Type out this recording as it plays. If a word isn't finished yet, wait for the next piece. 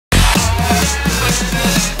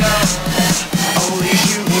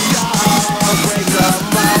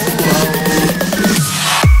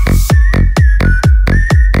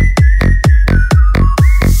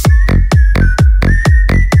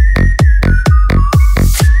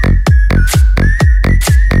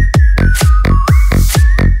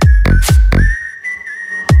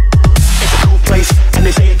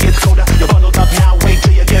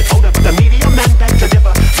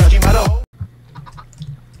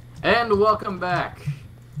And welcome back.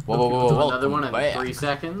 Whoa, another one in back. 3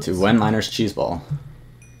 seconds. To When Miner's Cheese Ball.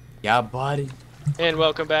 Yeah, buddy. And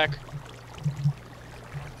welcome back.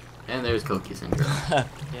 And there's Koki Syndrome.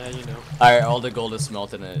 Yeah, you know. Alright, all the gold is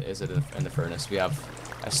smelted in the furnace. We have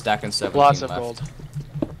a stack and 17 Lots of left. gold.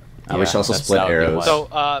 We should also split arrows. So,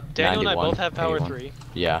 Daniel and I 91, both have power 81. 3.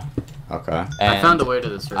 Yeah. Okay. And I found a way to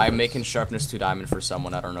the surface. I'm making sharpness 2 diamond for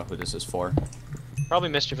someone. I don't know who this is for. Probably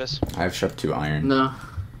Mischevous. I have sharp 2 iron. No.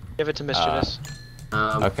 Give it to Mischevous.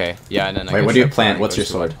 Okay. Yeah, and then I Wait, guess what do you sharp plant? iron What's goes your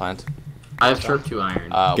to sword? Plant. I have sharp 2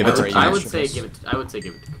 iron. Give it to where are you, plant. I would say Mischevous?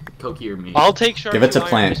 give it to Koki or me. I'll take sharp Give it 2 to iron,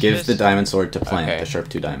 plant. Give Mischevous. the diamond sword to plant. Okay. The sharp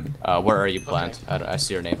 2 diamond. Where are you, plant? I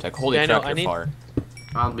see your name tag. Holy Daniel, crap, you're far.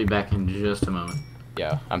 I'll be back in just a moment.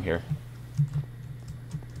 Yeah, I'm here.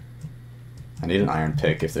 I need an iron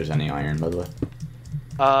pick if there's any iron, by the way.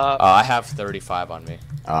 I have 35 on me.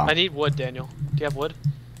 Oh. I need wood, Daniel. Do you have wood?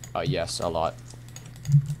 Yes, a lot.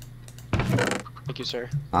 Thank you, sir.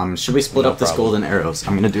 Should we split No up this problem. gold in arrows?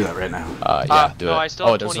 I'm gonna do that right now. Yeah, do no, it. I still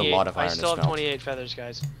Oh, have there's 28. a lot of iron I to still have smelt. 28 feathers,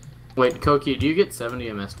 guys. Wait, Koki, do you get 70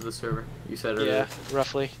 MS to the server? You said earlier. Yeah,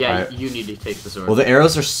 roughly. Yeah, Alright. you need to take the sword. Well, the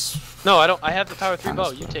arrows are. No, I don't. I have the power 3 Kinda bow.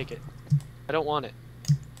 You split. take it. I don't want it.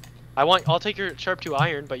 I'll take your sharp 2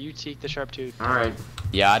 iron, but you take the sharp 2. Alright.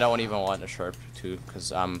 Yeah, I don't even want a sharp 2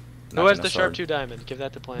 because I'm. Who has the sharp 2 diamond? Give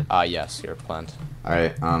that to plant. Yes, here, plant.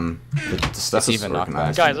 Alright, the stuff It's is even knocked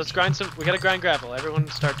organized. Guys, let's grind some. We gotta grind gravel. Everyone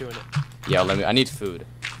start doing it. Yeah, I need food.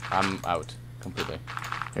 I'm out completely.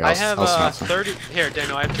 Here, I I'll have smelt some. 30. Here,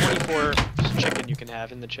 Daniel, I have 24 chicken you can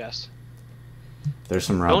have in the chest. There's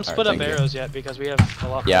some Don't rounds. split up thank you. arrows yet because we have a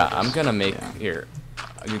lot. Yeah, more I'm arrows. gonna make Yeah. here.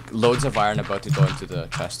 Loads of iron about to go into the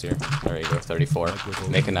chest here. There you go, 34.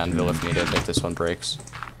 Make an anvil if needed if this one breaks.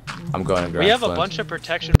 I'm going to grab We have a flint. bunch of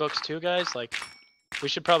protection books too, guys. Like, we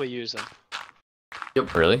should probably use them.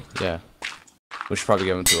 Really? Yeah. We should probably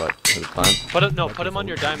give them to what? To the plant? Put them on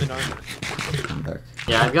your diamond armor. I'm back.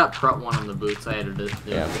 Yeah, I've got prot 1 on the boots. I added it.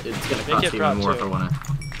 Yeah. It's gonna Make cost it even prot more 2. if I wanna.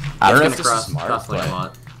 I don't know It's if gonna this is smart, cost like a but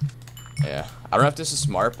lot. yeah. I don't know if this is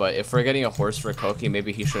smart, but if we're getting a horse for Koki,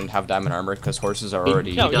 maybe he shouldn't have diamond armor because horses are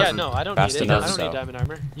already. No, yeah, doesn't. no, I don't Fast need it. enough, I don't so. need diamond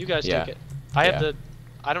armor. You guys Yeah. take it. I have Yeah. the.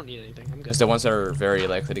 I don't need anything. I'm good. Because the ones that are very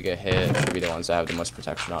likely to get hit should be the ones that have the most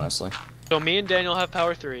protection, honestly. So me and Daniel have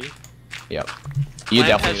power 3. Yep. You Plant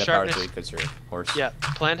definitely has need a power sharpness- 3 because you're a horse. Yeah,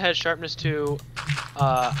 Plant has sharpness 2,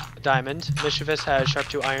 diamond. Mischevous has sharp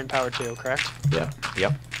 2 iron power 2, correct? Yeah.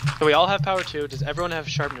 Yep. So we all have power 2. Does everyone have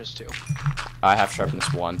sharpness 2? I have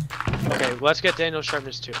sharpness 1. Okay, let's get Daniel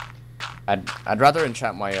sharpness 2. I'd rather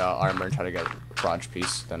enchant my armor and try to get Raj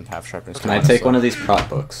piece than have sharpness. Can I take one of these prot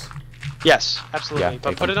books? Yes, absolutely. Yeah, but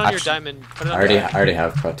take put it them. on your Actually- diamond. Put it I on already, your I already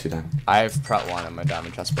have prot 2 diamond. I have prot 1 on my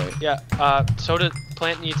diamond chest plate. Yeah, so did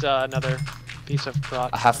Plant needs another piece of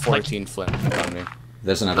prot. I have 14 flint on me.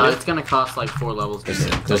 There's No, another. it's gonna cost like 4 levels to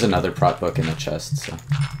get. There's another prot book in the chest. So.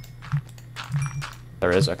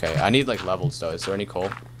 There is? Okay. I need like levels though. Is there any coal?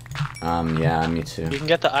 Yeah, me too. You can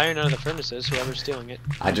get the iron out of the furnaces, whoever's stealing it.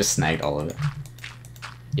 I just snagged all of it.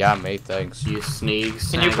 Yeah, mate, thanks. You sneaks.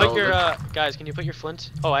 Can you put your, guys, can you put your flint?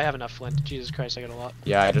 Oh, I have enough flint. Jesus Christ, I got a lot.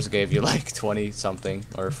 Yeah, I just gave you like 20 something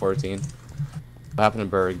or 14. What happened to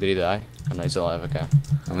Berg? Did he die? Oh no, he's alive, okay.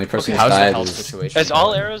 The only person How's who's the died health is. situation? Is all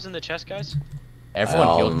going? arrows in the chest, guys? Everyone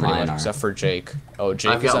All healed pretty mine much are. except for Jake. Oh,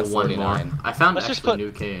 Jake I've is got at one 49. more. I found Let's just actually put-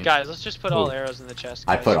 new cave. Guys, let's just put all Ooh. arrows in the chest.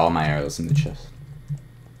 I Guys. put all my arrows in the chest.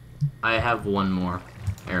 I have one more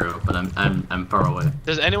arrow, but I'm far away.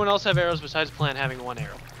 Does anyone else have arrows besides Plant having 1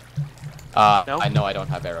 arrow? No? I know I don't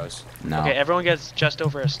have arrows. No. Okay, everyone gets just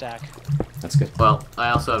over a stack. That's good. Well, I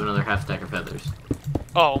also have another half stack of feathers.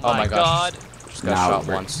 Oh Oh my my god. gosh. Just got shot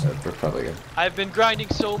once. We're probably good. I've been grinding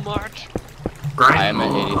so much. I am at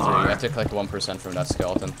 83. I took like 1% from that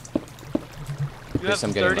skeleton. You have Guess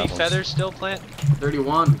I'm getting 30 levels. feathers still, Plant?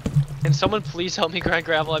 31. Can someone please help me grind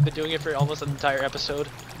gravel? I've been doing it for almost an entire episode.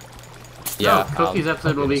 Yeah. No, Koki's I'll episode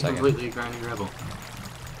help you will in be a second. completely grinding rebel.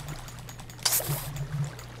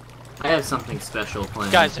 I have something special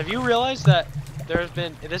planned. Guys, have you realized that there's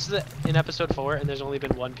been, this is in episode 4 and there's only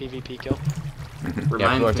been 1 PvP kill? people are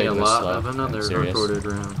reminds me a taking this lot slow of another and serious. recorded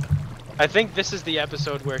round. I think this is the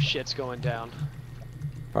episode where shit's going down.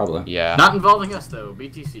 Probably. Yeah. Not involving us though.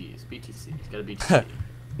 BTCs. Gotta BTC.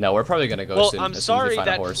 No, we're probably gonna go Well, soon. I'm as soon as we sorry find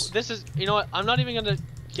a that horse. this is, you know what, I'm not even gonna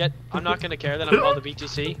I'm not gonna care that I'm called a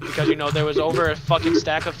BTC, because you know, there was over a fucking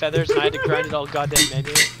stack of feathers and I had to grind it all goddamn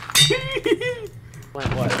manually.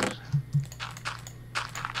 Plant what?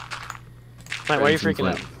 Plant, why are you freaking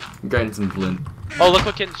out? I'm grinding some flint. Oh, look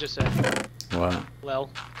what Kittens just said. What? Lel.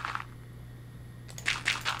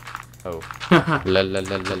 Oh. La la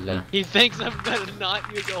la la la. He thinks I'm gonna not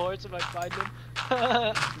use a horse if I find him.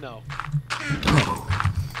 No.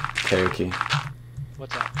 Karaoke.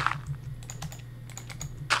 What's up?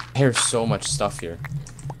 There's so much stuff here.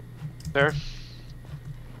 There.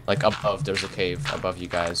 Like above, there's a cave above you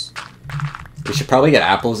guys. We should probably get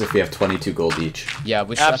apples if we have 22 gold each. Yeah,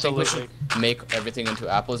 we should. Absolutely. I think we should make everything into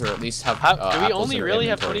apples, or at least have. How, do we apples only in our really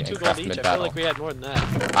have inventory 22 and gold craft them each? in I feel battle. like we had more than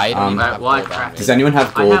that. I don't Alright, have well, I gold on crafted- me. Does anyone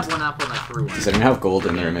have I gold? have one apple and I threw one. Does anyone have gold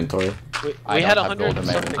in their inventory? I We had don't have 100 gold in and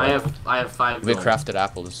my something. inventory. I have 5 We gold. crafted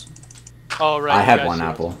apples. Oh right. I you had guys one healed.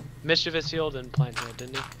 apple. Mischievous healed and plant healed,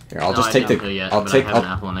 didn't he? Here, I'll No, just I take don't the. know yet, I'll but take. I have an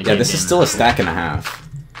apple and I Yeah, gave this Dan is an still a apple. stack and a half.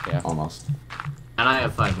 Yeah. Almost. And I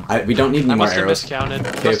have 5 more. We don't need any I more must have arrows. miscounted.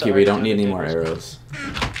 Okay, we don't need any more arrows.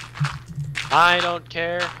 I don't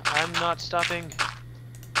care. I'm not stopping.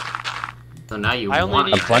 So now you I only want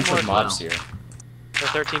need A bunch more of mobs flint. here. There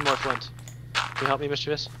are 13 more flint. Can you help me,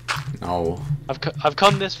 Mischevous? No. I've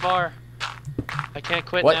come this far. I can't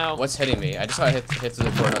quit now. What's hitting me? I just saw hit to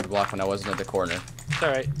the corner of the block when I wasn't at the corner. It's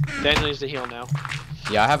alright. Daniel needs to heal now.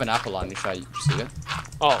 Yeah, I have an apple on me. Should I see it?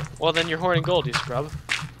 Oh, well then you're hoarding gold, you scrub.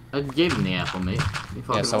 I gave him the apple, mate. You Yeah,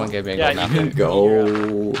 fucking someone won. gave me a Yeah, gold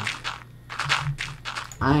you apple. Go.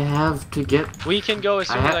 I have to get. We can go as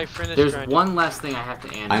soon as I finish There's grinding. one last thing I have to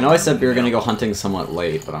answer. I know I said we were gonna go hunting somewhat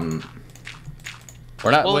late, but I'm.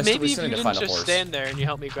 We're not. Well, we maybe still if you need to didn't find a just horse. stand there and you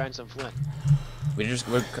help me grind some flint. We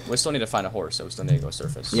still need to find a horse, so we still need to go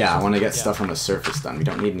surface. Yeah, I want to get Yeah. stuff on the surface done. We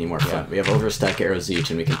don't need any more Yeah. flint. We have over a stack of arrows each,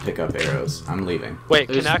 and we can pick up arrows. I'm leaving. Wait,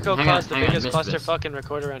 There's- can Akko hang cause on, the hang on, biggest Mischevous. clusterfuck in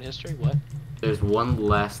record around history? What? There's one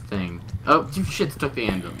last thing. Oh, you shit took the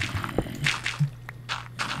anvil.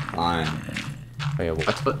 Fine. Wait,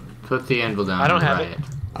 what? Put the anvil down. I don't on the have right. it.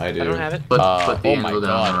 I do. I don't have it. Put Oh the my anvil down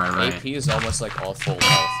god, on the right. AP is almost like all full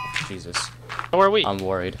health. Jesus, How are we? I'm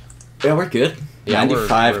worried. Yeah, we're good. Yeah,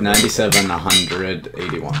 95, we're 97, 100,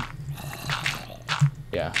 81.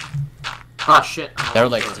 Yeah, Oh shit. there were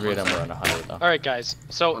like 3 of them were on 100 though. Alright guys,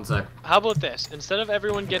 so One sec. how about this? Instead of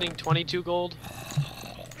everyone getting 22 gold,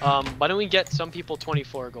 why don't we get some people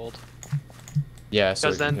 24 gold? Yeah, so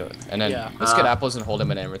we 'Cause can then- do it. And then yeah. let's get apples and hold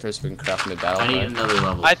them in inventory so we can craft them in battle. I need right? another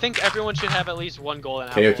level. I think everyone should have at least one gold and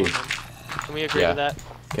apple. Karaoke. on them. Can we agree Yeah. to that?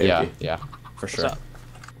 Okay, Yeah, okay. yeah, for What's sure. up?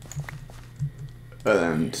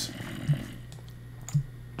 And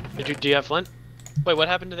Do you have flint? Wait, what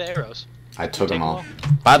happened to the arrows? I took them all.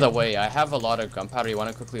 By the way, I have a lot of gunpowder. You want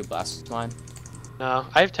to quickly blast mine? No,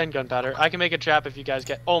 I have 10 gunpowder. I can make a trap if you guys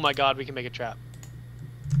get. Oh my god, we can make a trap.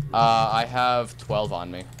 I have 12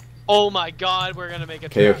 on me. Oh my god, we're gonna make a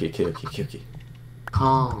trap. Karaoke.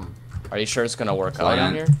 Calm. Are you sure it's gonna work out Fine.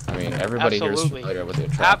 on here? I mean, everybody here is Absolutely. familiar with the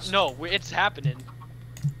traps. No, it's happening.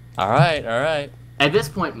 All right, all right. At this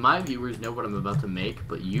point, my viewers know what I'm about to make,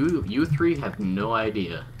 but you three have no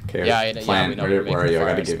idea. Okay, Yeah, plan. we know Where are you? I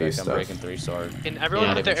gotta give you I'm stuff. breaking 3 sword. Can everyone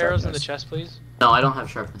Yeah, put their different arrows in the sharpness. chest, please? No, I don't have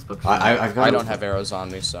sharpness books. I've got. I don't have arrows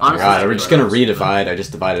on me, so. Oh my Honestly, god, I we're do just gonna arrows. redivide. I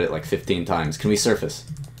just divided it like 15 times. Can we surface?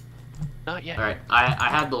 Not yet. Alright, I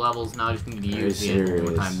had the levels, now I just need to use the anvil one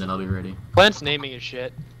more time, then I'll be ready. Plant's naming is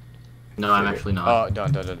shit. No, I'm actually not. Oh,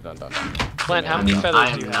 don't. Plant, how I'm many not- feathers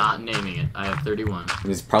I do you am have? not naming it. I have 31.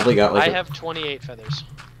 He's probably got like. I have 28 feathers.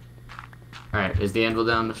 Alright, is the anvil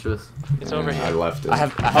down, Mischevous? It's over I here. left it. I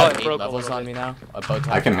have it 8 broke a levels little on bit. me now. About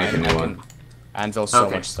to I can have make a 9. new I one. can Anvil so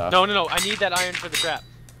Okay. much stuff. No, I need that iron for the trap.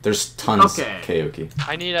 There's tons. Okay. Karaoke.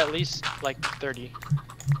 I need at least like 30.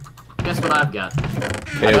 Guess what I've got?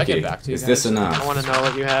 How do I get back to you Is this guys? enough? I want to know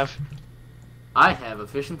what you have. I have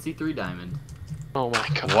efficiency 3 diamond. Oh my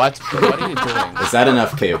god. What? What are you doing? Is that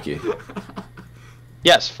enough, Karaoke?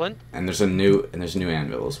 Yes, Flint. And there's a new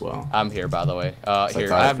anvil as well. I'm here, by the way. It's like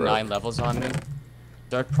Here, I have broke. 9 levels on me.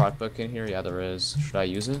 Dark prot book in here. Yeah, there is. Should I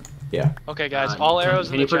use it? Yeah. Okay, guys, all arrows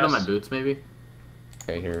Can in you the put it on my chest. boots, maybe?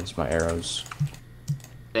 Okay, here's my arrows.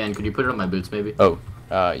 Dan, could you put it on my boots, maybe? Oh,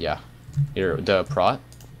 yeah. Here, the prot.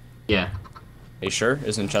 Yeah. Are you sure?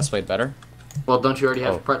 Isn't chestplate better? Well, don't you already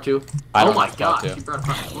have Oh. prot 2? I Oh don't my have prot god, 2. you brought a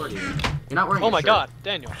prot sword here. You're not wearing Oh your my shirt. god,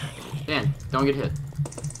 Daniel. Dan, don't get hit.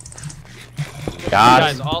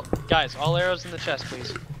 God. Guys, all arrows in the chest,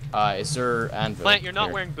 please. Is there anvil? Plant, you're not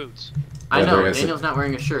Here. wearing boots. I Yeah, know, there is a- Daniel's not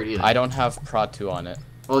wearing a shirt either. I don't have prot 2 on it.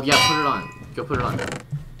 Well, yeah, put it on. Go put it on.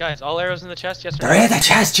 Guys, all arrows in the chest, yes or They're no? in the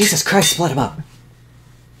chest! Jesus Christ, split them up!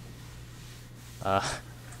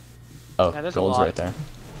 Oh, Yeah, there's a gold's lot. right there.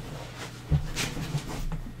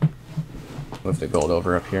 Move the gold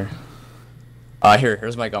over up here.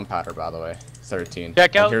 Here's my gunpowder, by the way. 13.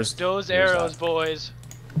 Check And out here's those here's arrows, that. boys.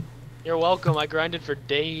 You're welcome. I grinded for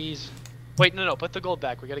days. Wait, no, put the gold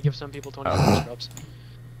back. We gotta give some people 20 scrubs.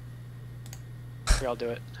 Here, I'll do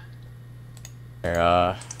it. Here,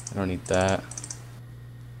 I don't need that.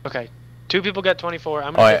 Okay. 2 people got 24.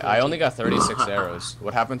 I'm Oh, gonna. I only got 36 arrows.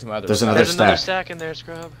 What happened to my other There's stack? another There's another stack. stack in there,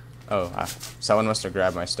 scrub. Oh, someone must have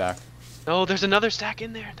grabbed my stack. No, there's another stack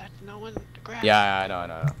in there that no one grabbed. Yeah, I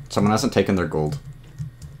know. Someone hasn't taken their gold.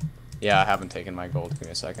 Yeah, I haven't taken my gold. Give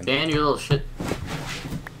me a second. Dan, you little shit.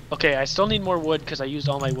 Okay, I still need more wood because I used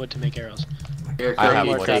all my wood to make arrows. Here, I have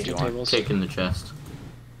you wood take, if you want. tables. take in the chest.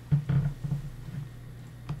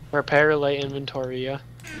 Repair lay inventory, yeah.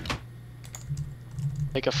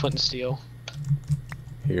 Make a flint and steel.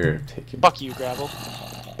 Here, take it. Fuck you, gravel.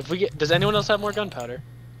 If we get, does anyone else have more gunpowder?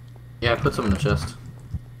 Yeah, put some in the chest.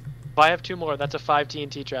 If I have 2 more, that's a 5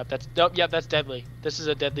 TNT trap. That's that's deadly. This is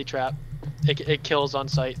a deadly trap. It kills on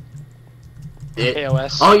sight.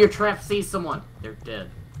 AOS. Oh, your trap sees someone. They're dead.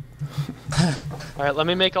 All right, let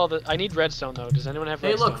me make all the. I need redstone though. Does anyone have Hey,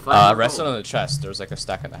 redstone? look, five. Redstone in the chest. There's like a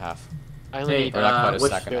stack and a half. I only Hey, need. Or not quite a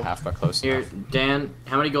which stack and a half, but close Here, enough. Dan.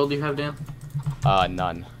 How many gold do you have, Dan?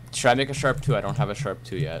 None. Should I make a sharp 2? I don't have a sharp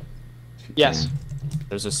 2 yet. Yes.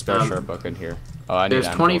 There's a spare sharp book in here. Oh, I need There's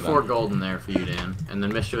anvil 24 then. gold in there for you, Dan. And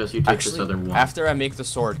then Mischevous, you take this Actually, other one. after I make the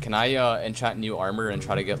sword, can I enchant new armor and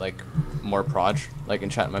try to get like more proj? Like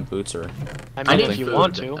enchant my boots or? I I mean, need if you food.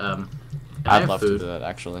 want to. I I'd have love food. to do that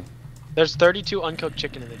actually. There's 32 uncooked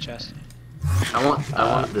chicken in the chest. I want the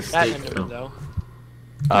That steak Enderman though.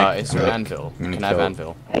 Is there anvil? I'm gonna Can I have kill-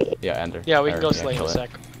 anvil? Yeah, ender. Yeah, we can go Alright, slay in kill a it. sec.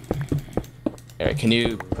 Alright, can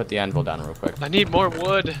you put the anvil down real quick? I need more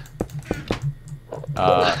wood.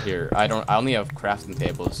 Here. I only have crafting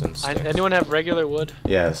tables and sticks. Anyone have regular wood?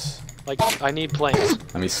 Yes. Like, I need planks.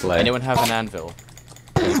 Let me slay. Anyone have an anvil?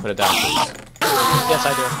 Can you put it down, please? Yes,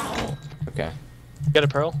 I do. Okay. Get a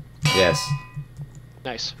pearl? Yes.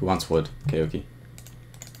 Nice. Who wants wood? Kaoki.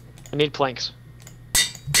 I need planks.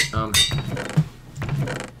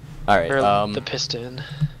 Alright, Or the piston.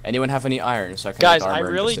 anyone have any iron so I can Guys, make I armor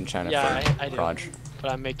and really. just enchant it Yeah, for I do. proj?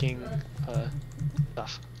 But I'm making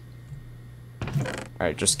stuff.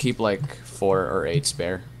 Alright, just keep like 4 or 8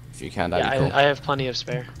 spare if you can. That'd Yeah, be cool. I have plenty of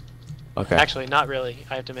spare. Okay. Actually, not really.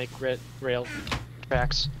 I have to make rail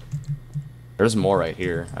tracks. There's more right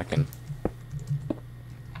here. I can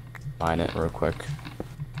mine it real quick.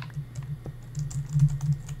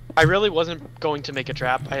 I really wasn't going to make a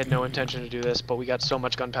trap. I had no intention to do this, but we got so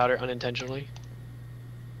much gunpowder unintentionally.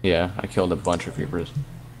 Yeah, I killed a bunch of creepers.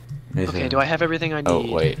 Okay, do I have everything I need?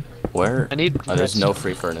 Oh wait, where? I need Oh, there's no redstone.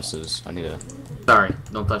 free furnaces. I need a. Sorry,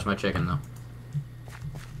 don't touch my chicken though.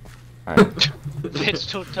 Alright.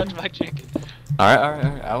 Bitch, don't touch my chicken.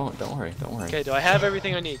 Alright. I won't. Don't worry. Okay, do I have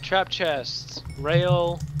everything I need? Trap chests,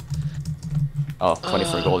 rail. Oh,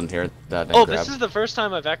 24 gold in here. That I didn't Oh, grab. this is the first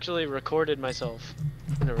time I've actually recorded myself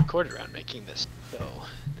in a recorded round making this. So,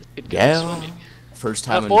 this could go Yeah. swimming. First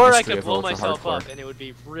time Before in I history could of blow ultra myself hardcore. up, and it would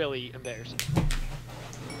be really embarrassing.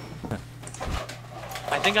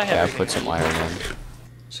 I think I have Yeah, I everything put some I need. iron in.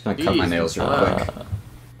 Just gonna cut my Jeez, nails real Uh,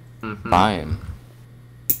 quick. Fine.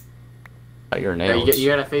 Cut your Yeah, nails. you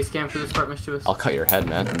got a face cam for this part, Mischevous? I'll cut your head,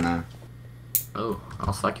 man. Nah. Oh,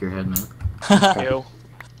 I'll suck your head, man. Ew.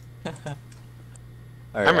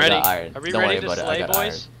 Alright, I'm I ready. got iron. Are we Don't ready worry to about it, I slay, got boys?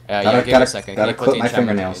 Iron. Gotta- Yeah, give me gotta- a second. gotta Can you put clip the my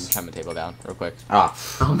enchantment, fingernails. table down real quick? Ah.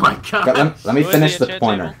 Oh my god. Let me Where's finish the the enchant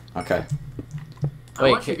pointer. Okay. I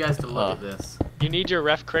Wait, want you guys to look at this. You need your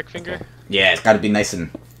ref crick finger. Okay. Yeah, it's gotta be nice and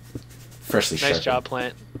freshly Nice sharpened. job,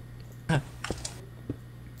 plant.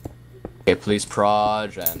 Okay, please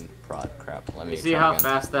proj and prod. Crap. Let me You see try how again.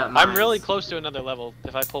 fast that mines? I'm really close to another level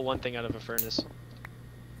if I pull one thing out of a furnace.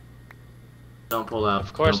 Don't pull out.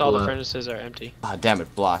 Of course, Don't all pull the out. furnaces are empty. Ah, damn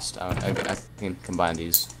it, blast. I can combine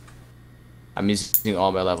these. I'm using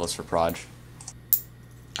all my levels for proj.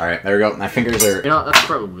 Alright, there we go. My fingers are You know, that's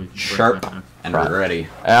probably worth sharp my time. and Right. ready.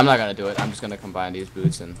 I'm not gonna do it. I'm just gonna combine these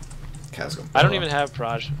boots and Okay, let's go. I don't even have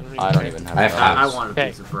proj. I don't even have. I have proj. I want a Okay,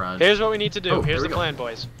 piece of garage. Here's what we need to do. Oh, Here's here we the go. plan,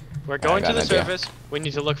 boys. We're going got to the an idea. surface. We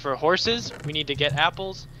need to look for horses. We need to get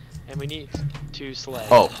apples, and we need to slay.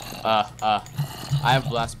 Oh, I have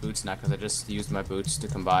blast boots now because I just used my boots to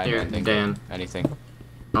combine Here, anything. Dan. Anything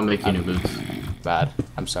I'll make you new boots. bad.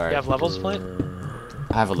 I'm sorry. You have levels, plant?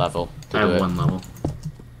 I have a level to I do have it. one level.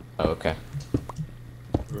 Oh, okay.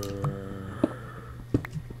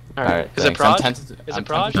 All right. Is it thanks. I'm proj? tempted to- Is I'm it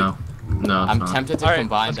proj? tempted- No. No, it's I'm not. tempted to Alright,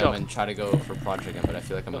 combine let's them go. and try to go for proj again, but I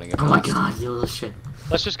feel like I'm gonna get Oh my blast. god, you little shit.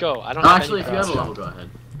 Let's just go. I don't Oh, have actually, if any you have a proj. level, go ahead.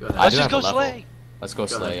 Go ahead. I Let's do just have go a level. slay. Let's go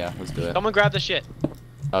slay, yeah, let's do it. Someone grab the shit.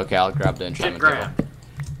 Okay, I'll grab the Shit enchantment grab. table.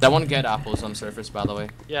 That one get apples on surface, by the way,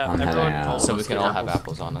 Yeah, I'm everyone. heading out. so we let's can get all have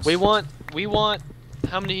apples. apples on us. We want.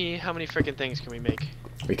 How many freaking things can we make?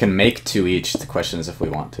 We can make 2 each. The question is if we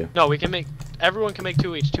want to. No, we can make. Everyone can make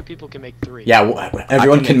 2 each. 2 people can make 3. Yeah,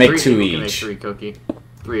 everyone can make Three 2 people can make each. 3, Cookie.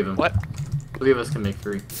 3 of them. What? 3 of us can make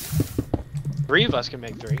 3. 3 of us can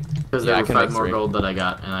make 3. Because Yeah, there I were can 5 make more 3. gold that I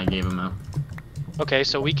got, and I gave them out. Okay,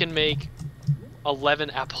 so we can make 11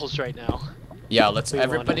 apples right now. Yeah, let's We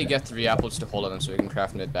everybody wanted- get 3 apples to hold them so we can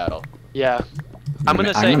craft mid battle. Yeah. I'm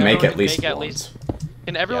gonna say I'm gonna make everyone at least make at one. least.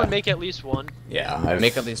 Can everyone Yeah. make at least 1? Yeah,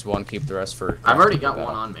 Make at least 1, keep the rest for. I've already got battle.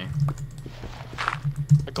 one on me.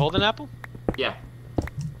 A golden apple? Yeah.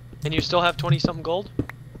 And you still have 20 something gold?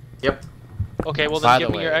 Yep. Okay, well By then the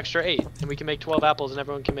give me your way- extra 8, and we can make 12 apples, and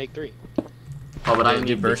everyone can make 3. Oh, but I Do need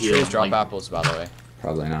to burst heal, trees drop like, apples, by the way?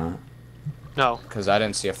 probably not. No, Because I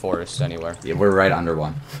didn't see a forest anywhere. Yeah, we're right under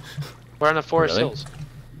one. we're on the forest Really? hills.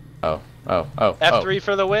 Oh. F3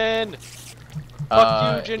 for the win!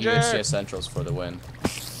 Fuck you, Ginger! UHC Essentials for the win.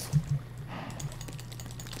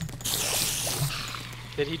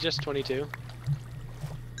 Did he just 22?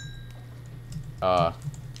 Did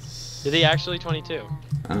Did he actually 22?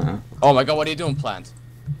 Oh my god, what are you doing, Plant?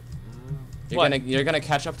 What? You're gonna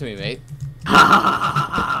catch up to me, mate.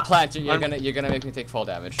 Plant, you're I'm- gonna make me take fall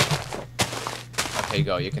damage. Okay,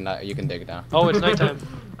 go. You can dig now. Oh, it's nighttime.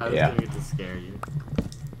 I was Yeah. doing it to scare you.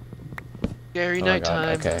 Scary Oh my god,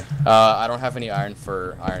 nighttime. okay. I don't have any iron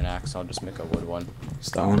for iron axe. I'll just make a wood one.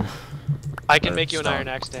 Stone. I can Or make you an stone. iron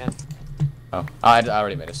axe, Dan. Oh, I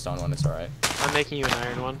already made a stone one. It's alright. I'm making you an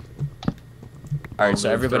iron one. Alright, so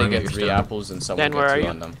I'm everybody throwing get at 3 your apples and someone Dan, where gets are 2 you?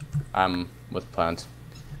 on them. I'm with Plant.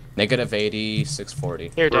 -80,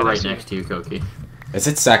 640. Here, We're Dan. I right see next to you, Koki. Is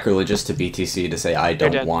it sacrilegious to BTC to say I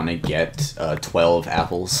dead. don't want to get 12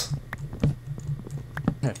 apples?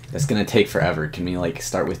 That's gonna take forever. Can we like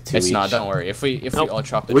start with 2 It's each? not. Don't worry. If we Nope. all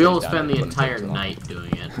chop the We'll trees down, spend the it wouldn't take entire too long. night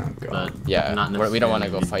doing it, Oh, God. but Yeah, not we don't want to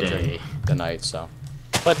necessarily go the fight day. during the night, so.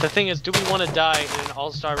 But the thing is, do we want to die in an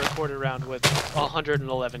all-star recorded round with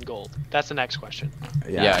 111 gold? That's the next question.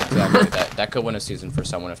 Yeah, exactly. that could win a season for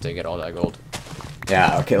someone if they get all that gold.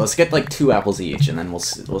 Yeah. Okay. Let's get like 2 apples each, and then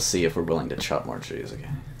we'll see if we're willing to chop more trees. Okay.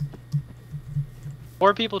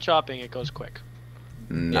 4 people chopping, it goes quick.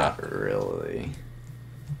 Not really.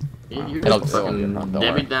 You're It'll just go, fucking don't Debbie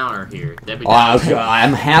worry. Downer here. Debbie Oh, Downer. okay,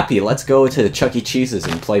 I'm happy. Let's go to Chuck E. Cheese's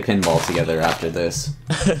and play pinball together after this.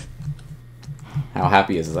 How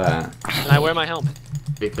happy is that? And I wear my helmet.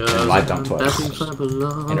 Because And light dump twice.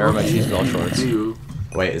 And Irma, she's bell shorts.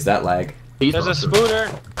 Wait, is that lag? There's a spooner.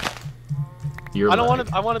 You're I don't like, want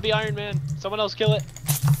to. I want to be Iron Man. Someone else kill it.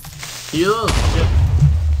 Heal.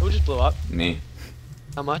 Who just blew up? Me.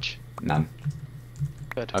 How much? None.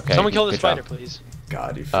 Good. Okay, Someone kill the good spider, job. please.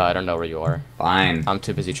 God, you. I don't know where you are. Fine. I'm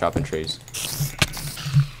too busy chopping trees.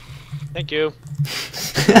 Thank you.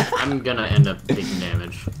 I'm gonna end up taking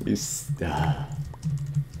damage.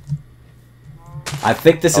 I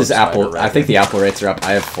think this Oh, is spider apple. I rabbit. think the apple rates are up.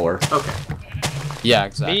 I have 4. Okay. Yeah,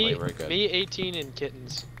 exactly. Me, We're good. me, 18 and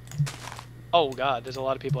kittens. Oh god, there's a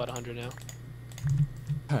lot of people at 100 now.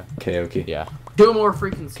 Okay, okay. Yeah. 2 more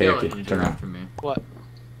freaking Okay, okay, skeletons turn are around. after me. What?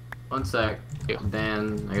 1 sec. Ew.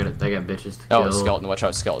 Dan, I got bitches to Oh, kill. skeleton. Watch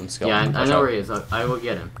out, skeleton. Yeah, Skeleton. I watch know out. where he is. I will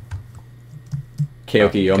get him. Okay,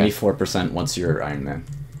 okay. You owe Okay. me 4% once you're Iron Man.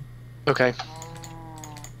 Okay.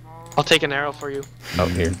 I'll take an arrow for you. Oh,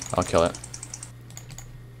 here. I'll kill it.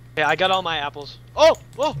 Yeah, I got all my apples. Oh,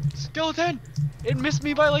 whoa, skeleton! It missed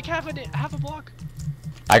me by like half a block.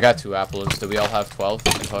 I got 2 apples. Do we all have 12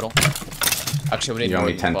 in total? Actually, we need You owe more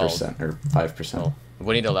me than 12. 10% or 5%. Oh,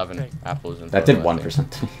 we need 11 Okay. apples in That total, did I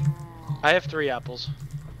 1%. think. I have 3 apples.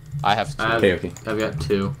 I have 2. Okay, okay. I've got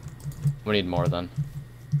 2. We need more then.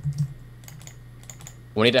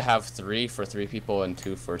 We need to have 3 for 3 people and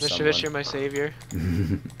 2 for Mischevous, someone. you're my savior.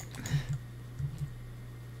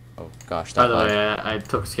 Oh gosh, By that the lag. way, I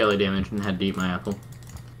took skelly damage and had to eat my apple.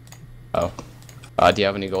 Oh. Do you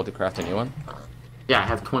have any gold to craft a new one? Yeah, I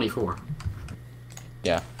have 24.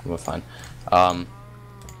 Yeah, we're fine.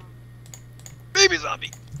 Baby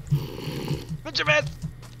zombie! Mischevous!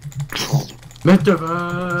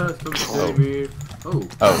 Mischevous, baby. Oh.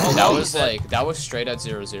 Oh, that oh, was shit. like, that was straight at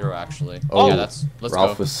 0-0 actually. Oh, yeah, let's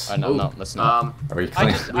Ralph go. was- No, no, let's not. Are we I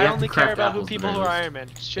playing? just, We I have only to care craft about who apples people who very are much. Iron Man.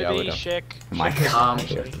 Yeah, we Shibby, don't. Schick. My Schick, God.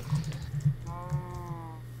 actually.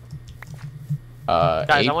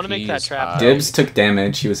 Guys, I wanna make that trap. Dibs took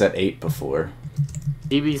damage. He was at 8 before.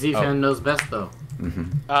 DBZ Oh. fan knows best though.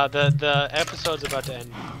 The episode's about to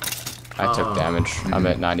end. I took damage. I'm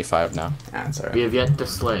at 95 now. Ah, that's We alright. have yet to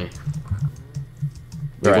slay.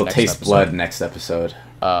 We Alright, will next taste episode. blood next episode.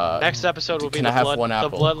 Next episode will be can the I have blood. one The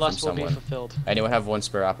apple bloodlust from will be someone? fulfilled. Anyone have 1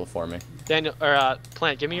 spare apple for me? Daniel or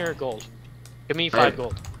Plant, give me your gold. Give me 5 Alright.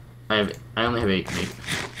 gold. I only have 8, mate.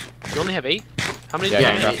 You only have 8? How many? Yeah, did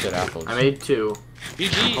Yeah, you you I make? crafted apples. I made 2.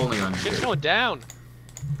 GG. holding on to Shit's it. going down.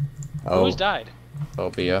 Oh, Who's died?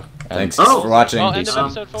 Phobia Thanks Oh. for watching. Well, end of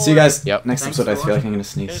episode 4. See you guys. Yep. Next Thanks episode, I for feel like I'm gonna Thanks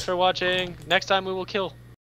sneeze. for watching. Next time we will kill.